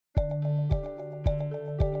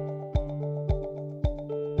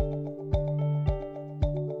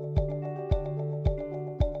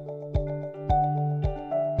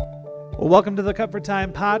Well, welcome to the Cut for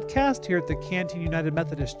Time podcast here at the Canton United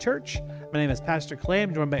Methodist Church. My name is Pastor Clay.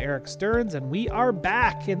 I'm joined by Eric Stearns, and we are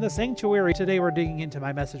back in the sanctuary. Today we're digging into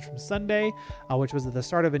my message from Sunday, which was at the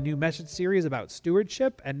start of a new message series about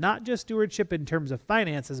stewardship, and not just stewardship in terms of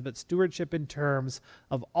finances, but stewardship in terms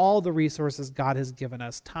of all the resources God has given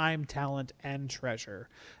us, time, talent, and treasure.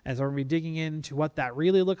 And so we're going to be digging into what that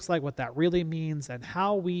really looks like, what that really means, and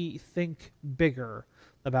how we think bigger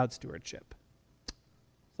about stewardship.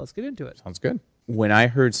 Let's get into it. Sounds good. When I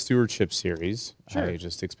heard stewardship series, Sure. I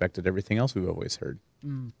just expected everything else we've always heard.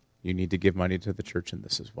 You need to give money to the church, and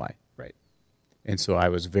this is why. Right. And so I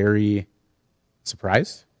was very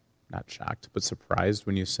surprised, not shocked, but surprised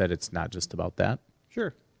when you said it's not just about that.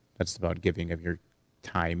 Sure. That's about giving of your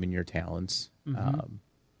time and your talents, and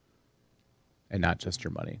not just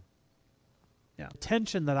your money. Yeah.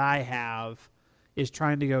 Tension that I have is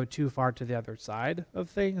trying to go too far to the other side of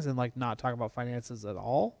things and like not talk about finances at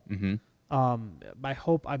all. Mm-hmm. I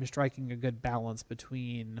hope I'm striking a good balance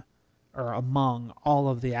between or among all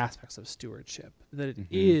of the aspects of stewardship, that it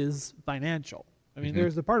is financial. I mean,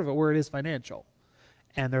 there's a part of it where it is financial,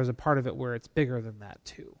 and there's a part of it where it's bigger than that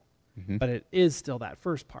too. But it is still that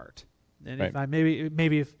first part. And Right. if I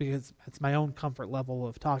maybe if because it's my own comfort level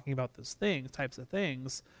of talking about those types of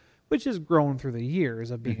things, which has grown through the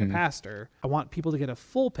years of being a pastor, I want people to get a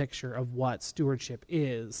full picture of what stewardship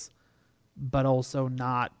is, but also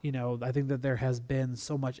not, I think that there has been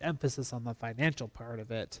so much emphasis on the financial part of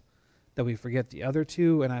it that we forget the other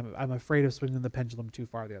two, and I'm afraid of swinging the pendulum too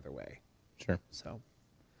far the other way. Sure. So,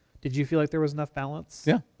 did you feel like there was enough balance?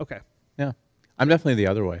 Yeah. Okay. Yeah. I'm definitely the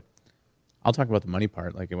other way. I'll talk about the money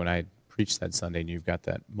part. Like when I preached that Sunday and you've got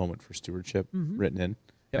that moment for stewardship written in,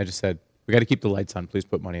 Yep. I just said, we got to keep the lights on. Please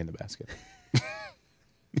put money in the basket.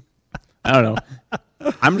 I don't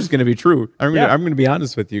know. I'm just going to be true. I'm going to be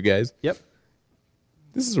honest with you guys. Yep.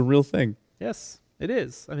 This is a real thing. Yes, it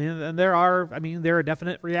is. I mean, and there are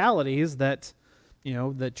definite realities that,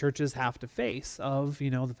 that churches have to face of,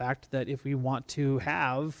 the fact that if we want to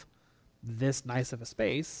have this nice of a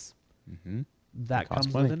space, that costs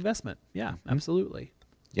comes money. with investment. Yeah, absolutely.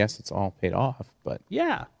 Yes, it's all paid off, but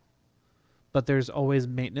Yeah. But there's always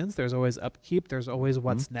maintenance. There's always upkeep. There's always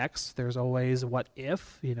what's next. There's always what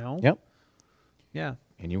if, yep. Yeah.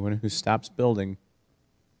 Anyone who stops building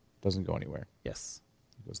doesn't go anywhere. Yes.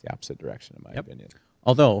 It goes the opposite direction, in my Yep. opinion.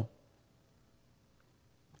 Although,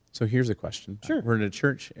 so here's a question. Sure. We're in a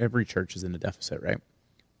church. Every church is in a deficit, right?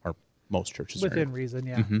 Or most churches are. Within reason,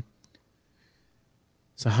 yeah.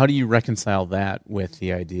 So how do you reconcile that with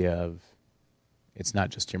the idea of it's not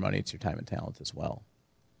just your money, it's your time and talent as well?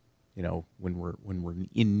 When we're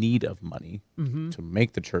in need of money to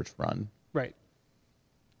make the church run, Right.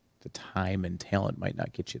 the time and talent might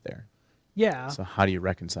not get you there. Yeah. So how do you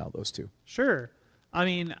reconcile those two? Sure. I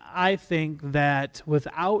mean, I think that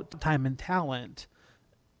without time and talent,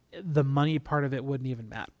 the money part of it wouldn't even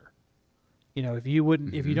matter. If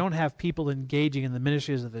you don't have people engaging in the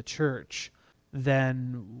ministries of the church,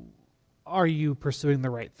 then are you pursuing the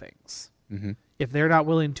right things? If they're not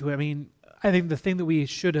willing to, I think the thing that we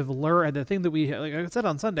should have learned, the thing that like I said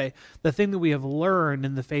on Sunday, the thing that we have learned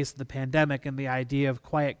in the face of the pandemic and the idea of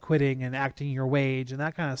quiet quitting and acting your wage and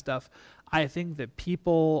that kind of stuff, I think that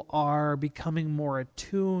people are becoming more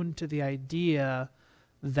attuned to the idea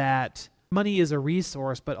that money is a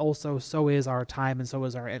resource, but also so is our time and so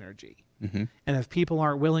is our energy. And if people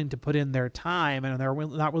aren't willing to put in their time and they're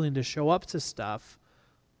not willing to show up to stuff,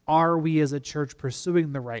 are we as a church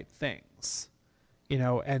pursuing the right things?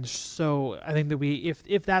 And so I think that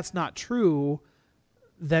if that's not true,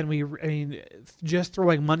 then just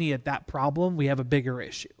throwing money at that problem, we have a bigger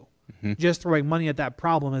issue. Just throwing money at that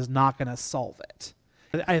problem is not going to solve it.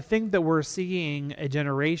 I think that we're seeing a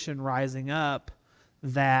generation rising up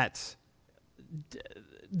that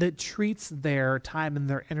treats their time and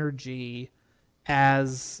their energy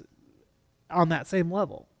as on that same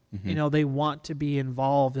level. They want to be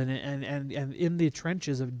involved in it and in the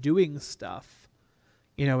trenches of doing stuff.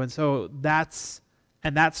 And so that's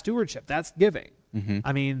stewardship, that's giving.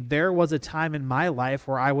 There was a time in my life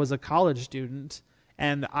where I was a college student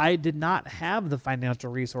and I did not have the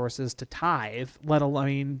financial resources to tithe, let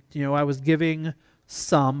alone, I was giving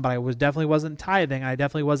some, but I definitely wasn't tithing. I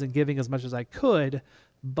definitely wasn't giving as much as I could.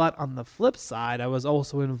 But on the flip side, I was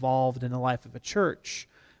also involved in the life of a church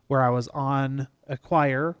where I was on a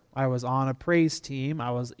choir, I was on a praise team,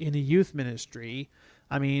 I was in a youth ministry.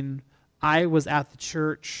 I was at the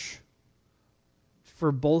church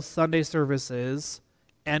for both Sunday services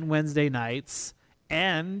and Wednesday nights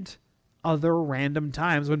and other random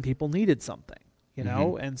times when people needed something,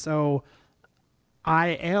 And so I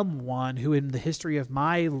am one who, in the history of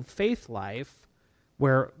my faith life,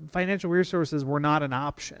 where financial resources were not an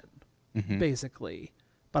option, basically,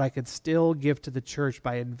 but I could still give to the church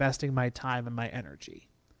by investing my time and my energy.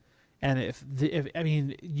 And if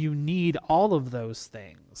you need all of those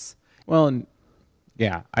things. Well, and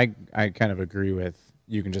yeah, I kind of agree with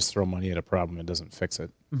you can just throw money at a problem, it doesn't fix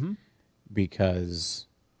it. Mm-hmm. Because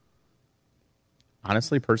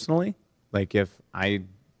honestly, personally, like if I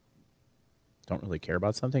don't really care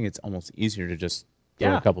about something, it's almost easier to just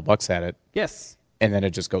throw a couple bucks at it. Yes. And then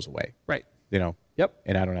it just goes away. Right. You know? Yep.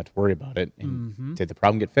 And I don't have to worry about it. And did the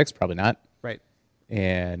problem get fixed? Probably not. Right.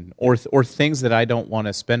 And or things that I don't want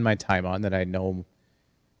to spend my time on that I know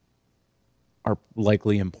are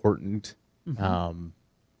likely important.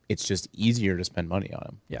 It's just easier to spend money on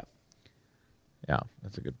them. Yeah. Yeah,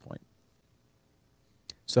 that's a good point.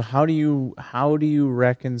 So how do you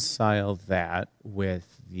reconcile that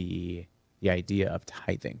with the idea of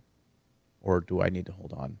tithing? Or do I need to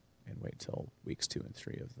hold on and wait till weeks 2 and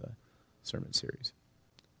 3 of the sermon series?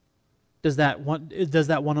 Does that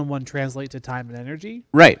one-on-one translate to time and energy?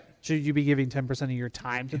 Right. Should you be giving 10% of your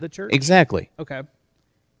time to the church? Exactly. Okay.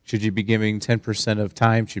 Should you be giving 10% of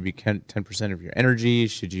time? Should you be 10% of your energy?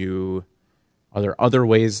 Are there other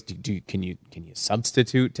ways? Can you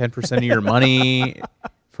substitute 10% of your money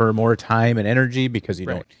for more time and energy because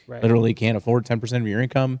you literally can't afford 10% of your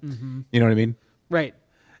income? Mm-hmm. You know what I mean? Right.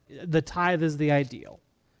 The tithe is the ideal.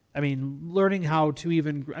 I mean, learning how to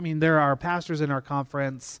there are pastors in our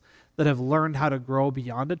conference that have learned how to grow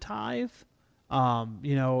beyond a tithe,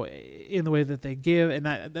 in the way that they give. And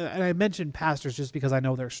I mentioned pastors just because I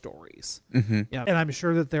know their stories. Mm-hmm. And I'm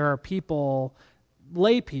sure that there are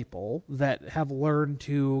lay people that have learned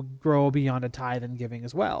to grow beyond a tithe and giving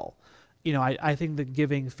as well. I think that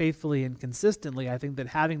giving faithfully and consistently, I think that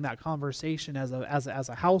having that conversation as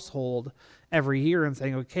a household every year and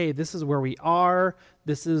saying, okay, this is where we are,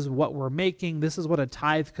 this is what we're making, this is what a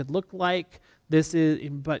tithe could look like.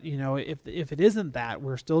 But if it isn't that,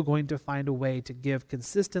 we're still going to find a way to give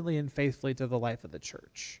consistently and faithfully to the life of the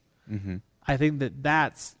church. Mm-hmm. I think that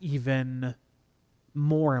that's even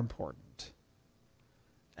more important.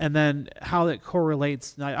 And then how that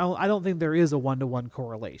correlates, I don't think there is a one-to-one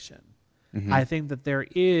correlation. Mm-hmm. I think that there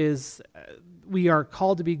is, we are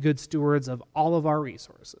called to be good stewards of all of our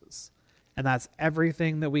resources. And that's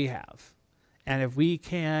everything that we have. And if we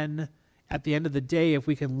can, at the end of the day, if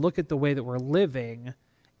we can look at the way that we're living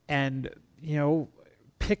and,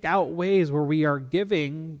 pick out ways where we are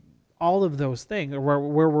giving all of those things, or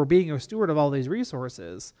where we're being a steward of all these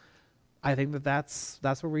resources, I think that's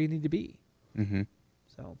where we need to be. Mm-hmm.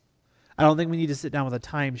 So I don't think we need to sit down with a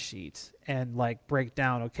timesheet and break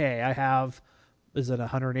down, okay, I have, is it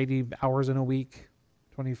 180 hours in a week?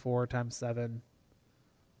 24 times 7.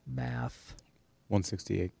 Math.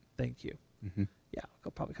 168. Thank you. Mm-hmm. Yeah,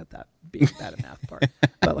 I'll probably cut that being bad at math part.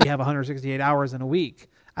 But we have 168 hours in a week.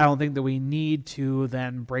 I don't think that we need to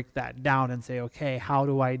then break that down and say, okay, how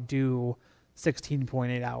do I do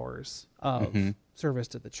 16.8 hours of service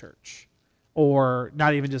to the church? Or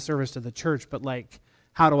not even just service to the church, but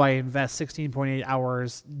how do I invest 16.8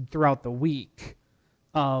 hours throughout the week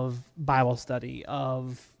of Bible study,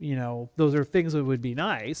 of, those are things that would be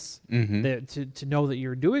nice to know that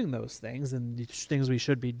you're doing those things and things we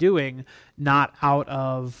should be doing, not out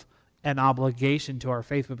of an obligation to our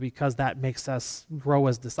faith, but because that makes us grow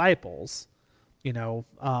as disciples, but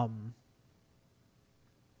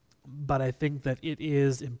I think that it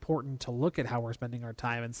is important to look at how we're spending our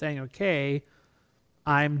time and saying, okay,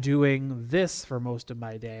 I'm doing this for most of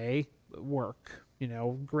my day, work,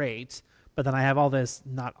 great. But then I have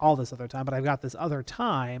not all this other time, but I've got this other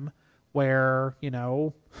time where,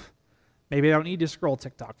 maybe I don't need to scroll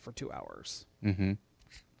TikTok for 2 hours. Mm-hmm.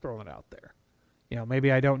 Throwing it out there.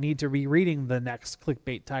 Maybe I don't need to be reading the next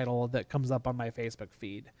clickbait title that comes up on my Facebook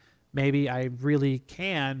feed. Maybe I really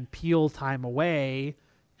can peel time away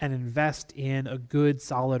and invest in a good,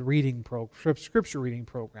 solid scripture reading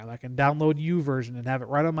program. I can download YouVersion and have it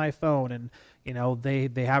right on my phone. And,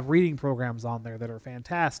 they have reading programs on there that are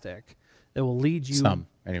fantastic. That will lead you... Some,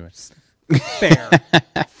 anyways.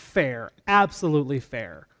 Fair, absolutely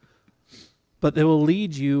fair. But they will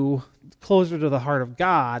lead you closer to the heart of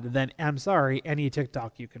God than, I'm sorry, any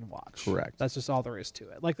TikTok you can watch. Correct. That's just all there is to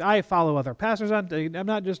it. I follow other pastors on... I'm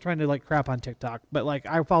not just trying to crap on TikTok, but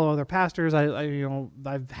I follow other pastors.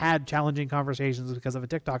 I've had challenging conversations because of a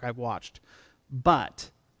TikTok I've watched. But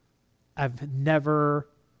I've never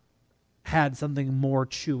had something more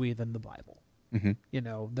chewy than the Bible.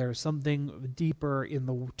 Mm-hmm. There's something deeper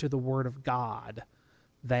to the Word of God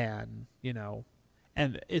than,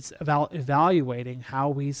 And it's about evaluating how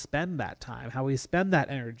we spend that time, how we spend that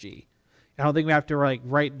energy. I don't think we have to like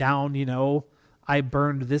write down, I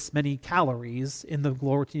burned this many calories in the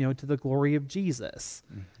glory, to the glory of Jesus.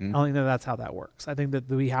 I don't think that's how that works. I think that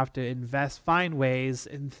we have to find ways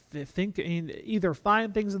and either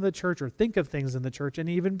find things in the church or think of things in the church and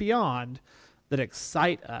even beyond that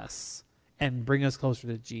excite us and bring us closer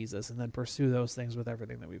to Jesus, and then pursue those things with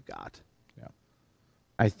everything that we've got. Yeah.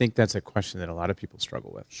 I think that's a question that a lot of people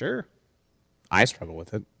struggle with. Sure. I struggle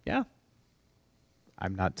with it. Yeah.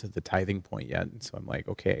 I'm not to the tithing point yet, and so I'm like,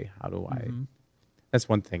 okay, how do I? That's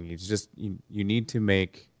one thing. You need to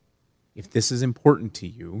make, if this is important to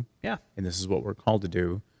you, Yeah. and this is what we're called to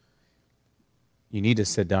do, you need to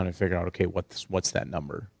sit down and figure out, okay, what's that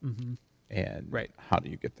number, and Right. how do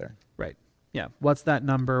you get there? Right. Yeah. What's that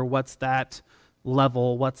number? What's that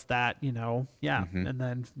level? What's that, yeah. And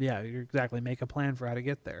then, you exactly make a plan for how to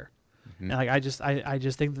get there. And like, I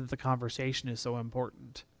just think that the conversation is so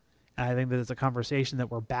important. And I think that it's a conversation that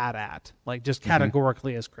we're bad at, like just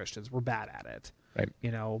categorically as Christians, we're bad at it. Right.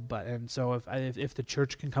 And so if the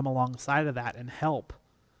church can come alongside of that and help,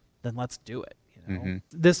 then let's do it.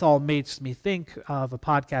 This all makes me think of a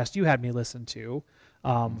podcast you had me listen to,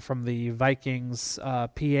 from the Vikings PA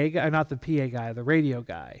guy, not the PA guy, the radio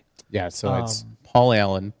guy. Yeah. So it's Paul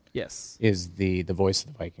Allen. Yes. Is the voice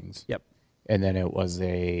of the Vikings. Yep. And then it was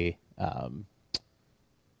a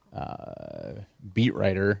beat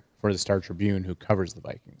writer for the Star Tribune who covers the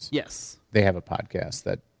Vikings. Yes. They have a podcast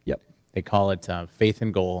that they call it Faith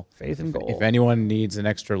and Goal. Faith and Goal. If anyone needs an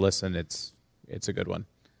extra listen, it's a good one.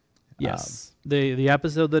 Yes. The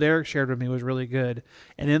episode that Eric shared with me was really good.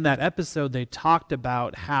 And in that episode, they talked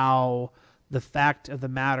about how the fact of the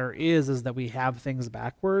matter is that we have things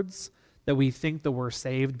backwards, that we think that we're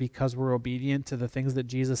saved because we're obedient to the things that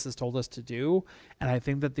Jesus has told us to do. And I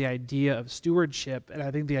think that the idea of stewardship, and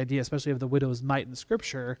I think the idea especially of the widow's mite in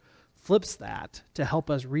Scripture, flips that to help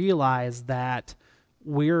us realize that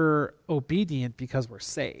we're obedient because we're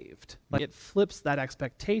saved. Like, it flips that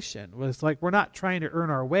expectation. It's like we're not trying to earn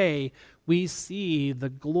our way. We see the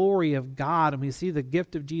glory of God and we see the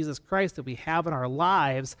gift of Jesus Christ that we have in our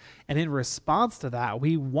lives. And in response to that,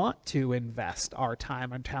 we want to invest our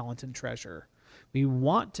time and talent and treasure. We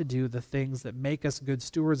want to do the things that make us good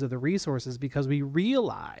stewards of the resources because we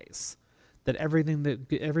realize that everything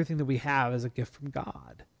that we have is a gift from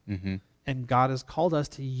God. And God has called us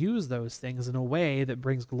to use those things in a way that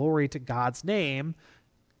brings glory to God's name.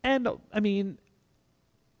 And,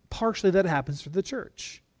 partially that happens through the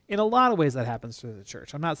church. In a lot of ways that happens through the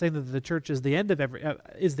church. I'm not saying that the church is the end of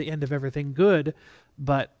everything good,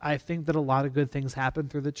 but I think that a lot of good things happen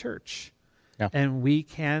through the church. Yeah. And we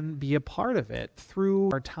can be a part of it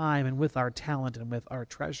through our time and with our talent and with our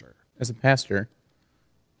treasure. As a pastor,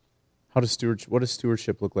 what does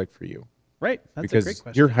stewardship look like for you? Right. That's because a great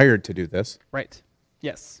question. You're hired to do this. Right.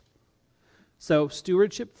 Yes. So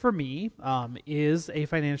stewardship for me is a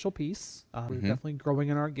financial piece. We're definitely growing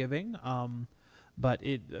in our giving. But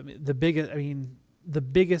the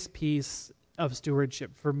biggest piece of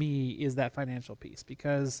stewardship for me is that financial piece,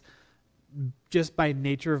 because just by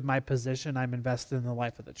nature of my position, I'm invested in the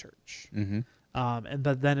life of the church.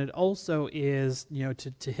 But then it also is,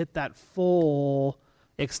 to hit that full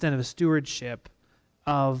extent of stewardship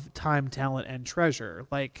of time, talent, and treasure.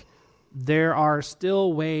 Like, there are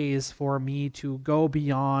still ways for me to go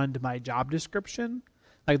beyond my job description.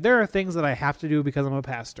 Like, there are things that I have to do because I'm a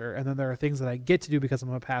pastor, and then there are things that I get to do because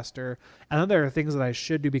I'm a pastor, and then there are things that I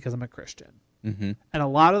should do because I'm a Christian. And a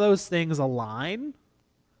lot of those things align,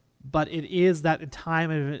 but it is that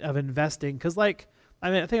time of investing. Because, I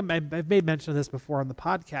think I've made mention of this before on the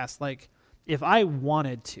podcast. Like, if I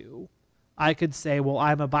wanted to, I could say, well,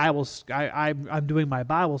 I'm doing my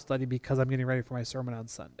Bible study because I'm getting ready for my sermon on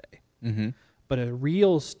Sunday. But a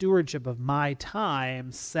real stewardship of my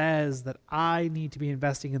time says that I need to be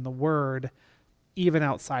investing in the Word even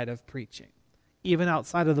outside of preaching, even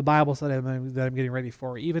outside of the Bible study that I'm getting ready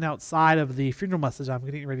for, even outside of the funeral message I'm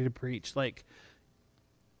getting ready to preach. Like,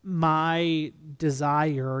 my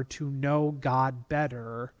desire to know God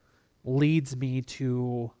better leads me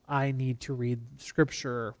to, I need to read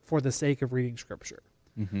Scripture for the sake of reading Scripture,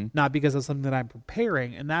 not because of something that I'm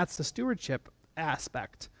preparing. And that's the stewardship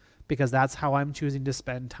aspect, because that's how I'm choosing to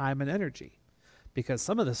spend time and energy, because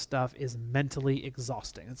some of this stuff is mentally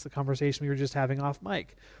exhausting. It's the conversation we were just having off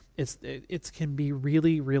mic. It can be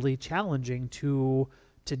really, really challenging to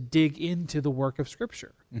dig into the work of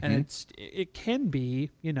Scripture. And it can be,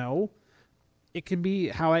 it can be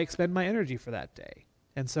how I expend my energy for that day.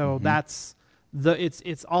 And so that's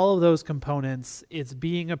It's all of those components. It's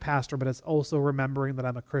being a pastor, but it's also remembering that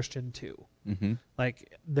I'm a Christian too. Mm-hmm.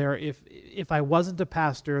 Like if I wasn't a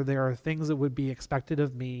pastor, there are things that would be expected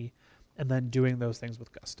of me, and then doing those things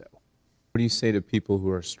with gusto. What do you say to people who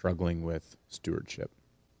are struggling with stewardship?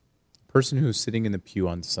 A person who's sitting in the pew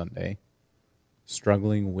on Sunday,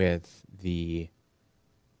 struggling with the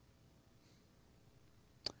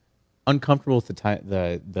uncomfortable with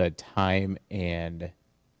the time and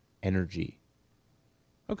energy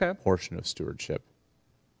portion of stewardship.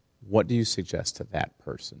 What do you suggest to that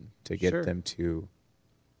person to get them to,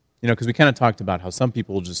 because we kind of talked about how some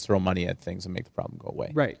people will just throw money at things and make the problem go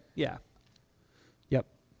away. Right. Yeah. Yep.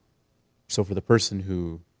 So for the person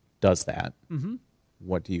who does that, mm-hmm.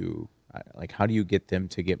 what do you, how do you get them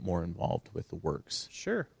to get more involved with the works?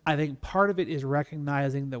 Sure. I think part of it is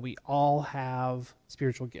recognizing that we all have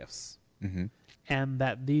spiritual gifts. Mm-hmm. And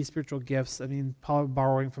that these spiritual gifts,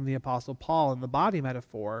 borrowing from the Apostle Paul in the body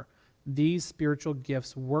metaphor, these spiritual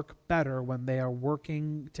gifts work better when they are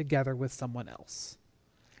working together with someone else.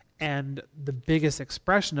 And the biggest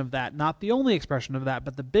expression of that, not the only expression of that,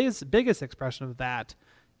 but the biggest expression of that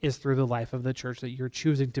is through the life of the church that you're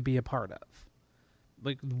choosing to be a part of.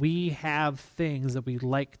 Like, we have things that we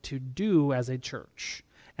like to do as a church,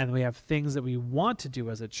 and we have things that we want to do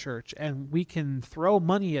as a church, and we can throw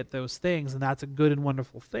money at those things, and that's a good and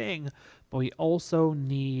wonderful thing, but we also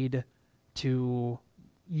need to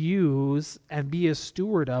use and be a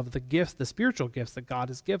steward of the gifts, the spiritual gifts that God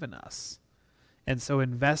has given us. And so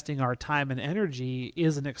investing our time and energy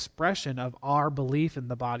is an expression of our belief in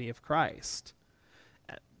the body of Christ.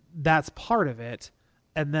 That's part of it.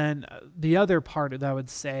 And then the other part that I would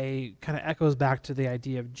say kind of echoes back to the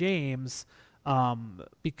idea of James,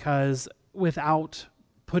 because without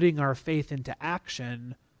putting our faith into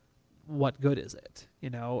action, what good is it?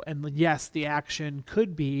 And yes, the action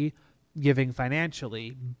could be giving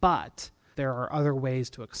financially, but there are other ways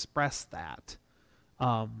to express that.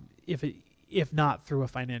 If not through a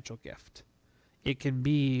financial gift, it can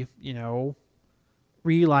be,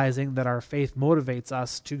 realizing that our faith motivates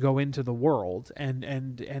us to go into the world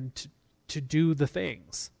and to do the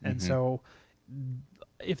things. Mm-hmm. And so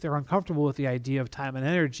if they're uncomfortable with the idea of time and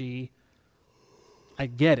energy, I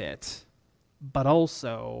get it, but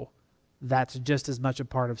also that's just as much a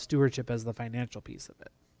part of stewardship as the financial piece of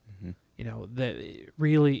it. Mm-hmm. That it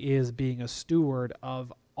really is being a steward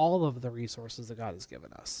of all of the resources that God has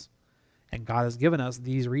given us. And God has given us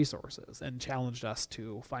these resources and challenged us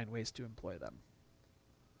to find ways to employ them.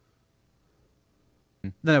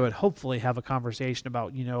 Then I would hopefully have a conversation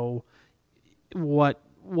about,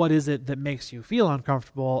 what is it that makes you feel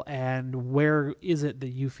uncomfortable, and where is it that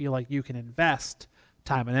you feel like you can invest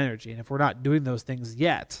time and energy? And if we're not doing those things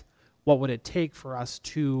yet, what would it take for us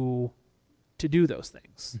to do those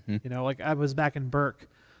things? Mm-hmm. I was back in Burke,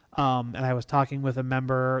 and I was talking with a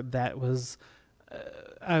member that was,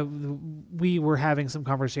 we were having some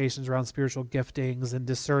conversations around spiritual giftings and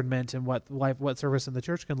discernment and what service in the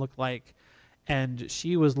church can look like. And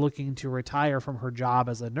she was looking to retire from her job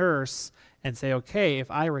as a nurse and say, okay,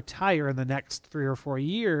 if I retire in the next 3 or 4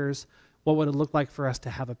 years, what would it look like for us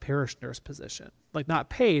to have a parish nurse position? Like,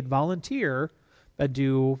 not paid, volunteer, but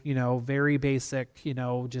do, very basic,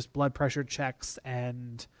 just blood pressure checks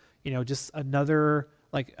and, just another,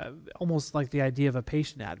 almost like the idea of a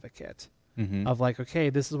patient advocate. Mm-hmm. Of okay,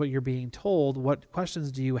 this is what you're being told. What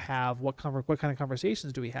questions do you have? What kind of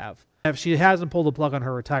conversations do we have? If she hasn't pulled the plug on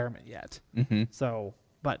her retirement yet, mm-hmm. So,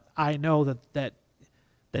 but I know that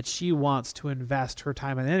she wants to invest her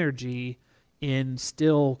time and energy in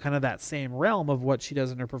still kind of that same realm of what she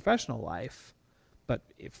does in her professional life, but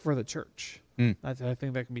for the church. I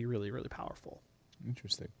think that can be really, really powerful.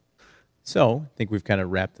 Interesting. So I think we've kind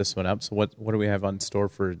of wrapped this one up. So what do we have on store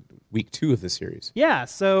for week 2 of the series? Yeah,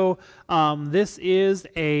 so this is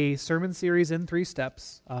a sermon series in 3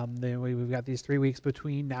 steps. We've got these 3 weeks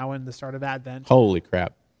between now and the start of Advent. Holy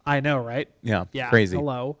crap. I know, right? Yeah, crazy.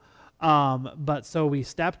 Hello. But so we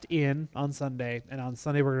stepped in on Sunday, and on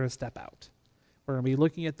Sunday we're going to step out. We're going to be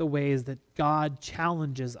looking at the ways that God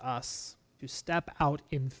challenges us to step out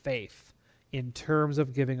in faith in terms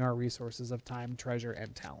of giving our resources of time, treasure,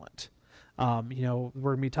 and talent. We're going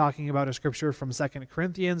to be talking about a scripture from 2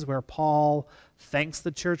 Corinthians where Paul thanks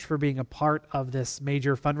the church for being a part of this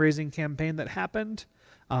major fundraising campaign that happened.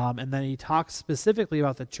 And then he talks specifically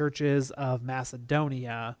about the churches of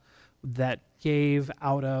Macedonia that gave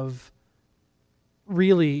out of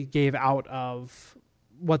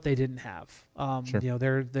what they didn't have.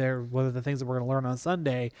 Sure. They're one of the things that we're going to learn on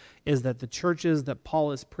Sunday is that the churches that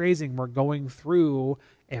Paul is praising were going through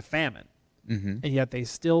a famine. And yet they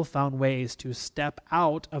still found ways to step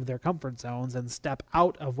out of their comfort zones and step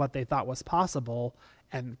out of what they thought was possible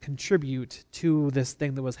and contribute to this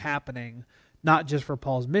thing that was happening, not just for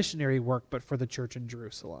Paul's missionary work, but for the church in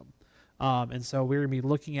Jerusalem. And so we're going to be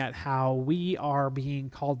looking at how we are being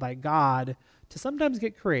called by God to sometimes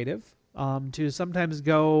get creative, to sometimes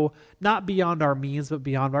go not beyond our means, but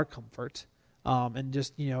beyond our comfort, and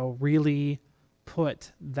just, really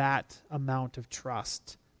put that amount of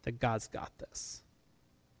trust that God's got this.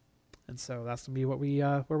 And so that's going to be what we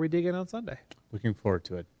where we dig in on Sunday. Looking forward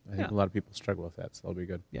to it. I think a lot of people struggle with that, so that'll be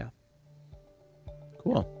good. Yeah.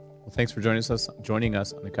 Cool. Well, thanks for joining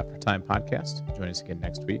us on the Cut for Time podcast. Join us again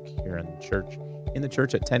next week here in the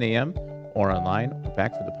church at 10 a.m. or online. We're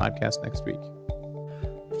back for the podcast next week.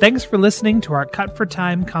 Thanks for listening to our Cut for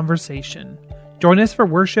Time conversation. Join us for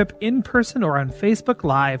worship in person or on Facebook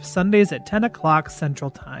Live Sundays at 10 o'clock Central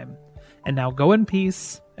Time. And now go in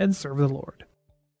peace and serve the Lord.